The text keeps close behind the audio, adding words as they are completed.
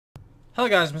Hello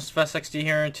guys, Mr. FastXD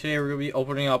here, and today we're going to be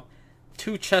opening up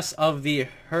two chests of the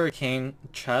Huracan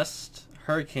chest.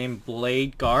 Huracan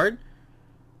BladeGuard.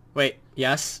 Wait,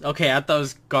 yes? Okay, I thought it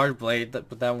was Guard Blade,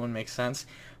 but that wouldn't make sense.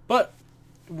 But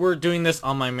we're doing this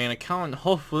on my main account, and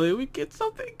hopefully we get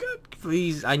something good.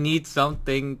 Please, I need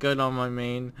something good on my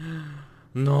main.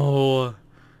 No.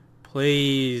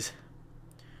 Please.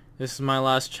 This is my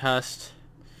last chest.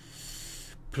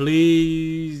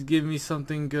 Please give me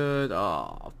something good.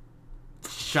 Oh,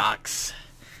 shucks.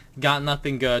 Got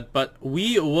nothing good. But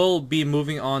we will be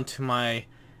moving on to my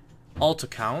alt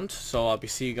account, so I'll be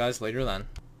see you guys later then.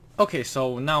 Okay,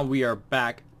 so now we are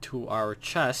back to our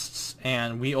chests,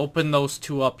 and we opened those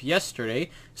two up yesterday,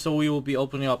 so we will be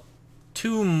opening up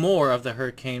two more of the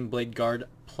Huracan BladeGuard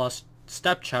plus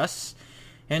step chests,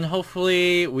 and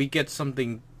hopefully we get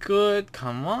something good.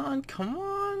 Come on, come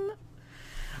on.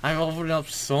 I've opened up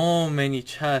so many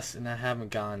chests and I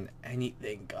haven't gotten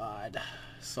anything good.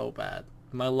 So bad.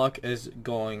 My luck is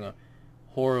going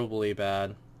horribly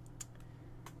bad.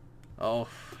 Oh,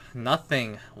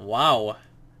 nothing. Wow.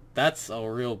 That's a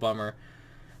real bummer.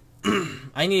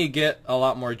 I need to get a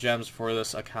lot more gems for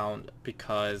this account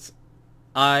because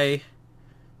I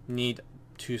need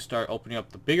to start opening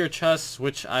up the bigger chests,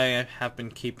 which I have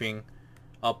been keeping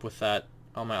up with that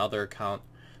on my other account.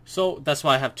 So that's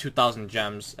why I have 2,000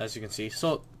 gems, as you can see.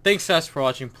 So thanks guys for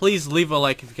watching. Please leave a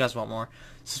like if you guys want more.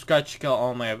 Subscribe, check out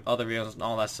all my other videos and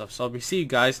all that stuff. So I'll see you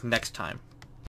guys next time.